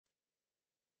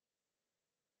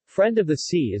Friend of the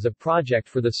Sea is a project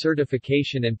for the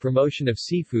certification and promotion of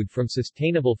seafood from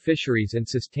sustainable fisheries and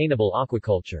sustainable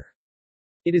aquaculture.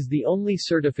 It is the only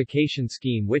certification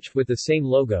scheme which, with the same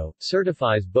logo,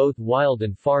 certifies both wild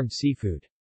and farmed seafood.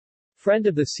 Friend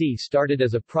of the Sea started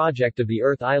as a project of the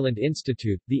Earth Island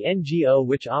Institute, the NGO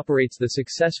which operates the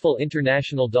successful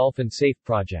International Dolphin Safe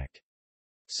project.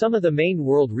 Some of the main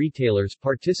world retailers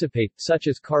participate, such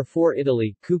as Carrefour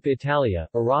Italy, Coop Italia,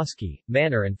 Eroski,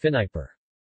 Manor and Finiper.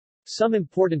 Some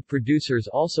important producers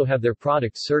also have their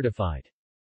products certified.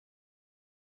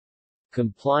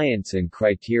 Compliance and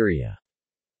criteria.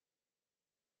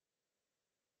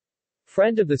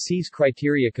 Friend of the Sea's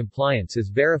criteria compliance is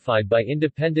verified by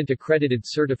independent accredited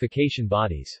certification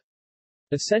bodies.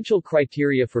 Essential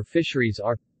criteria for fisheries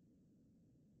are: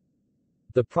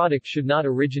 the product should not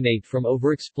originate from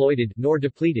overexploited, nor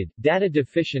depleted, data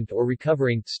deficient or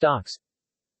recovering, stocks.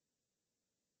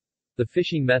 The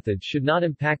fishing method should not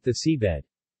impact the seabed.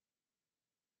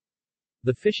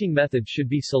 The fishing method should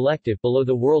be selective, below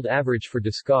the world average for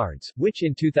discards, which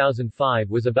in 2005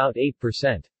 was about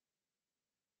 8%.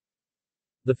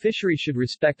 The fishery should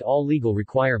respect all legal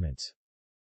requirements.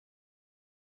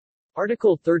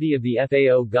 Article 30 of the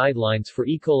FAO Guidelines for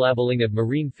Ecolabeling of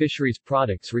Marine Fisheries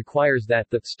Products requires that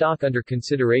the stock under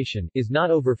consideration is not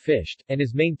overfished, and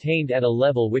is maintained at a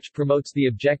level which promotes the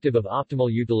objective of optimal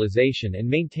utilization and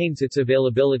maintains its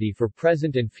availability for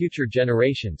present and future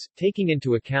generations, taking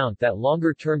into account that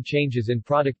longer-term changes in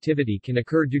productivity can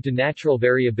occur due to natural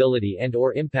variability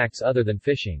and/or impacts other than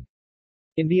fishing.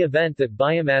 In the event that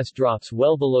biomass drops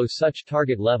well below such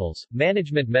target levels,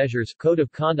 management measures Code of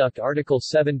Conduct Article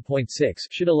 7.6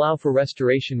 should allow for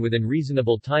restoration within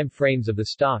reasonable time frames of the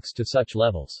stocks to such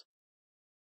levels.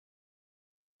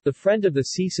 The Friend of the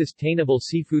Sea Sustainable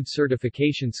Seafood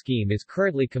Certification Scheme is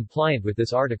currently compliant with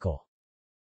this article.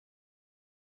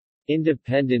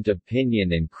 Independent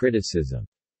opinion and criticism.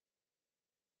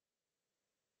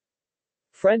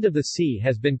 Friend of the Sea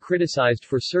has been criticized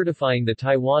for certifying the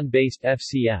Taiwan-based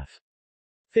FCF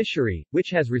fishery,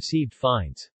 which has received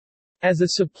fines as a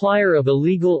supplier of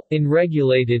illegal,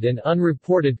 unregulated and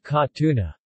unreported caught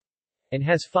tuna, and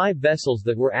has 5 vessels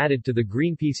that were added to the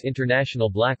Greenpeace International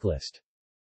blacklist.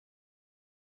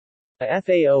 A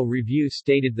FAO review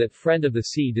stated that Friend of the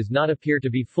Sea does not appear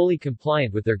to be fully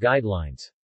compliant with their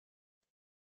guidelines.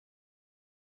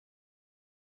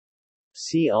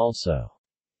 See also: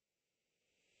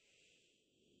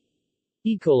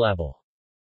 Ecolabel.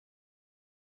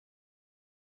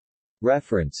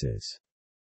 References.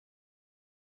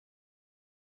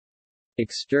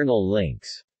 External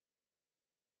links.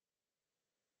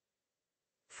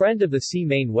 Friend of the Sea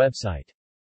main website.